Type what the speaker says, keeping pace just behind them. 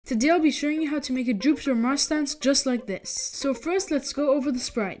Today I'll be showing you how to make a Jupiter-Mars stance just like this. So first let's go over the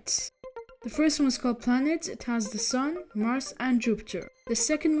sprites. The first one is called Planet. It has the Sun, Mars and Jupiter. The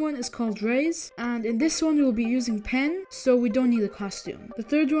second one is called Rays, and in this one we'll be using pen, so we don't need a costume. The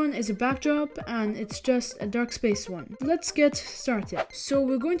third one is a backdrop, and it's just a dark space one. Let's get started. So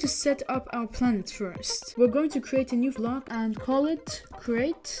we're going to set up our planet first. We're going to create a new block and call it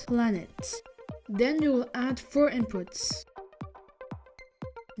Create Planet. Then we will add 4 inputs.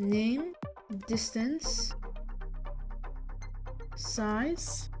 Name, distance,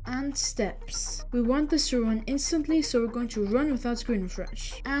 size, and steps. We want this to run instantly, so we're going to run without screen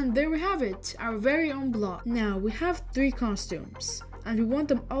refresh. And there we have it, our very own block. Now we have 3 costumes, and we want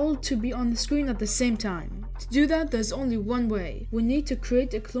them all to be on the screen at the same time. To do that, there's only one way. We need to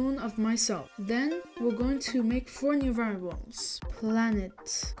create a clone of myself. Then we're going to make 4 new variables.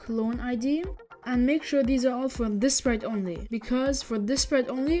 Planet clone ID. And make sure these are all for this sprite only, because for this sprite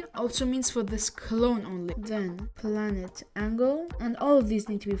only also means for this clone only. Then planet angle, and all of these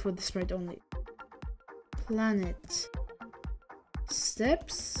need to be for the sprite only. Planet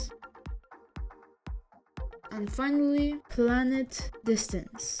steps, and finally planet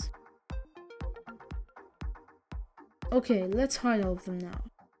distance. Okay, let's hide all of them now.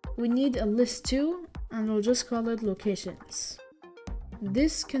 We need a list too, and we'll just call it locations.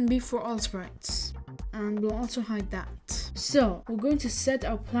 This can be for all sprites, and we'll also hide that. So we're going to set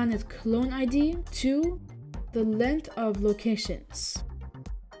our planet clone ID to the length of locations.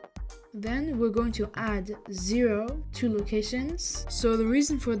 Then we're going to add 0 to locations. So the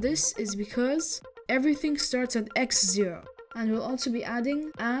reason for this is because everything starts at x0, and we'll also be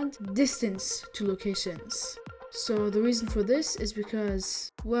adding add distance to locations. So the reason for this is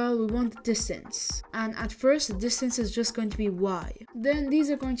because, well, we want the distance, and at first the distance is just going to be y. Then these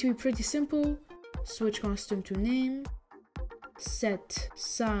are going to be pretty simple. Switch costume to name, set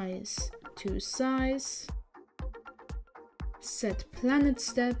size to size, set planet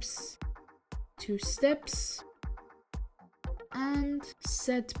steps to steps, and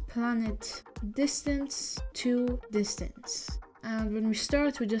set planet distance to distance. And when we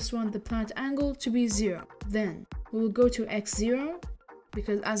start, we just want the planet angle to be 0. Then we will go to x0,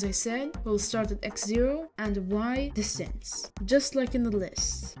 because as I said, we'll start at x0 and y distance, just like in the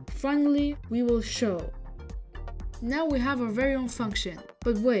list. Finally, we will show. Now we have our very own function.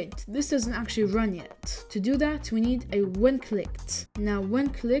 But wait, this doesn't actually run yet. To do that, we need a when clicked. Now when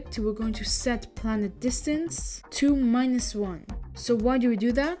clicked, we're going to set planet distance to -1. So why do we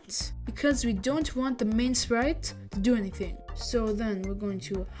do that? Because we don't want the main sprite to do anything. So then we're going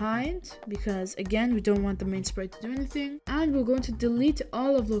to hide, because again, we don't want the main sprite to do anything. And we're going to delete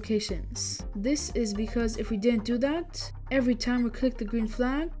all of locations. This is because if we didn't do that, every time we click the green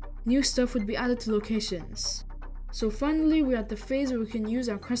flag, new stuff would be added to locations. So finally, we're at the phase where we can use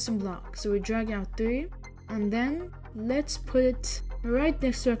our custom block. So we drag out 3, and then let's put it right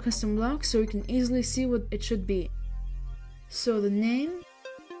next to our custom block so we can easily see what it should be. So the name,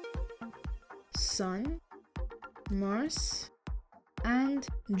 Sun, Mars, and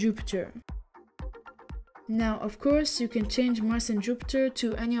Jupiter. Now, of course, you can change Mars and Jupiter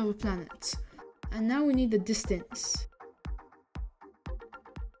to any other planet. And now we need the distance.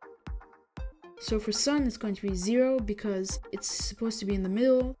 So for Sun, it's going to be 0 because it's supposed to be in the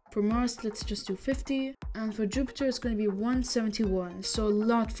middle. For Mars, let's just do 50. And for Jupiter, it's going to be 171, so a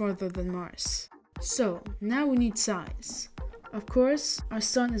lot farther than Mars. So now we need size. Of course, our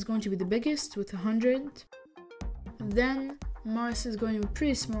Sun is going to be the biggest with 100. Then Mars is going to be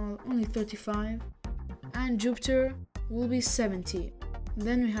pretty small, only 35. And Jupiter will be 70.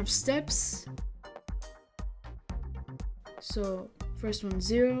 Then we have steps. So first one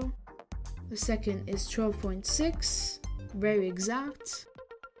 0. The second is 12.6, very exact.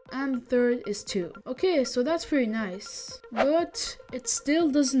 And the third is 2. Okay, so that's pretty nice. But it still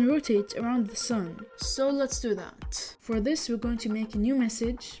doesn't rotate around the sun. So let's do that. For this, we're going to make a new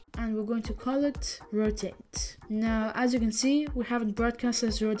message, and we're going to call it rotate. Now, as you can see, we haven't broadcast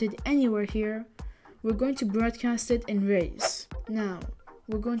as rotate anywhere here. We're going to broadcast it in rays. Now,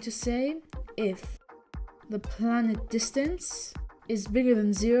 we're going to say if the planet distance is bigger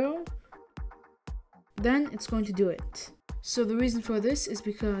than 0, then it's going to do it. So the reason for this is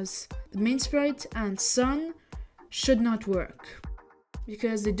because the main sprite and Sun should not work,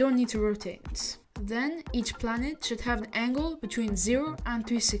 because they don't need to rotate. Then each planet should have an angle between 0 and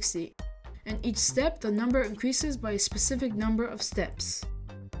 360. And each step, the number increases by a specific number of steps.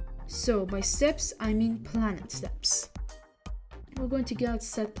 So by steps, I mean planet steps. We're going to get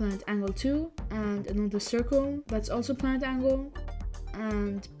set planet angle 2 and another circle that's also planet angle,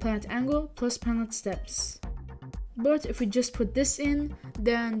 and planet angle plus planet steps. But if we just put this in,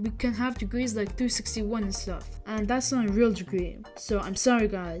 then we can have degrees like 361 and stuff. And that's not a real degree. So I'm sorry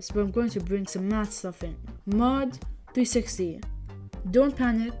guys, but I'm going to bring some math stuff in. Mod 360. Don't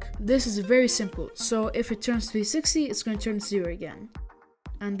panic, this is very simple. So if it turns 360, it's going to turn 0 again.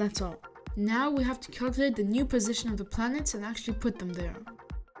 And that's all. Now we have to calculate the new position of the planets and actually put them there.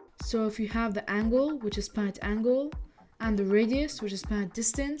 So if you have the angle, which is planet angle, and the radius, which is planet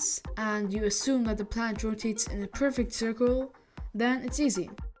distance, and you assume that the planet rotates in a perfect circle, then it's easy.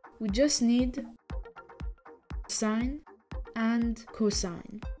 We just need sine and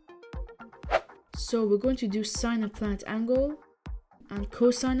cosine. So we're going to do sine of planet angle and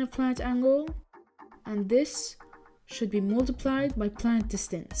cosine of planet angle, and this should be multiplied by planet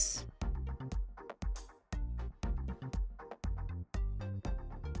distance.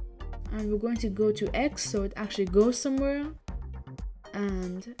 And we're going to go to x, so it actually goes somewhere,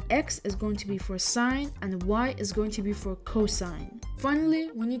 and x is going to be for sine and y is going to be for cosine.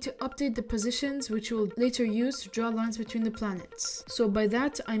 Finally, we need to update the positions, which we'll later use to draw lines between the planets. So by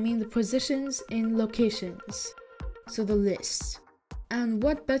that I mean the positions in locations, so the list. And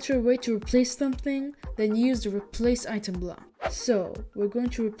what better way to replace something than use the replace item block. So we're going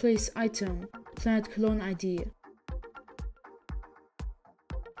to replace item planet clone ID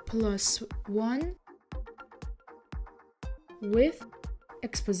 +1 with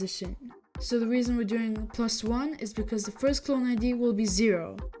x position. So the reason we're doing +1 is because the first clone ID will be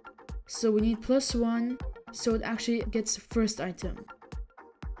 0. So we need +1 so it actually gets the first item.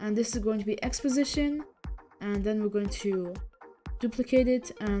 And this is going to be x position, and then we're going to duplicate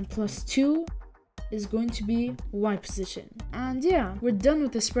it, and +2 is going to be y position. And yeah, we're done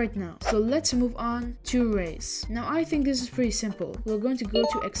with the sprite now. So let's move on to arrays. Now I think this is pretty simple. We're going to go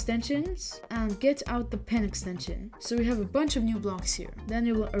to extensions and get out the pen extension. So we have a bunch of new blocks here. Then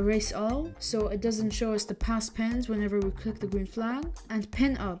it will erase all, so it doesn't show us the past pens whenever we click the green flag, and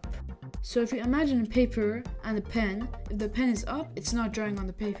pen up. So if you imagine a paper and a pen, if the pen is up, it's not drawing on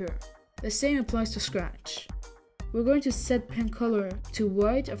the paper. The same applies to scratch. We're going to set pen color to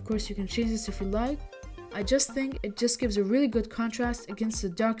white. Of course you can change this if you like. I just think it just gives a really good contrast against the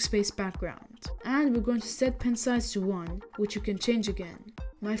dark space background. And we're going to set pen size to 1, which you can change again.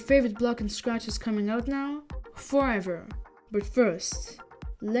 My favorite block in Scratch is coming out now, forever. But first,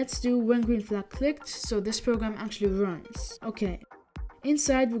 let's do when green flag clicked so this program actually runs. Okay,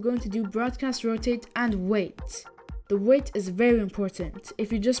 inside we're going to do broadcast rotate and wait. The wait is very important.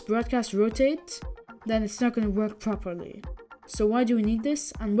 If you just broadcast rotate, then it's not going to work properly. So why do we need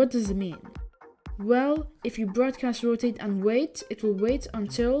this, and what does it mean? Well, if you broadcast rotate and wait, it will wait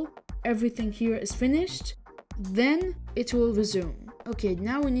until everything here is finished, then it will resume. Okay,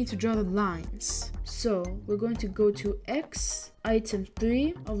 now we need to draw the lines. So we're going to go to x, item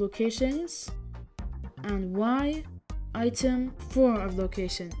 3 of locations, and y, item 4 of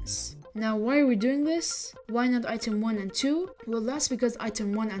locations. Now why are we doing this? Why not item 1 and 2? Well, that's because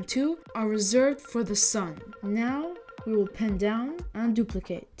item 1 and 2 are reserved for the sun. Now we will pen down and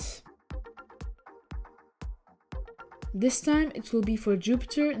duplicate. This time it will be for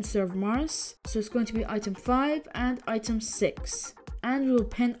Jupiter instead of Mars, so it's going to be item 5 and item 6. And we will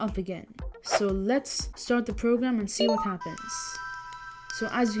pen up again. So let's start the program and see what happens. So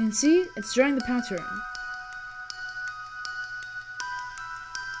as you can see, it's drawing the pattern.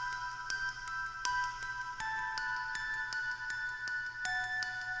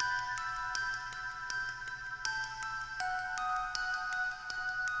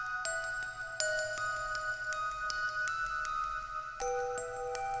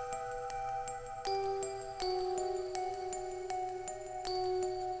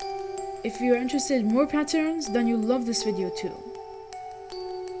 If you're interested in more patterns, then you'll love this video too.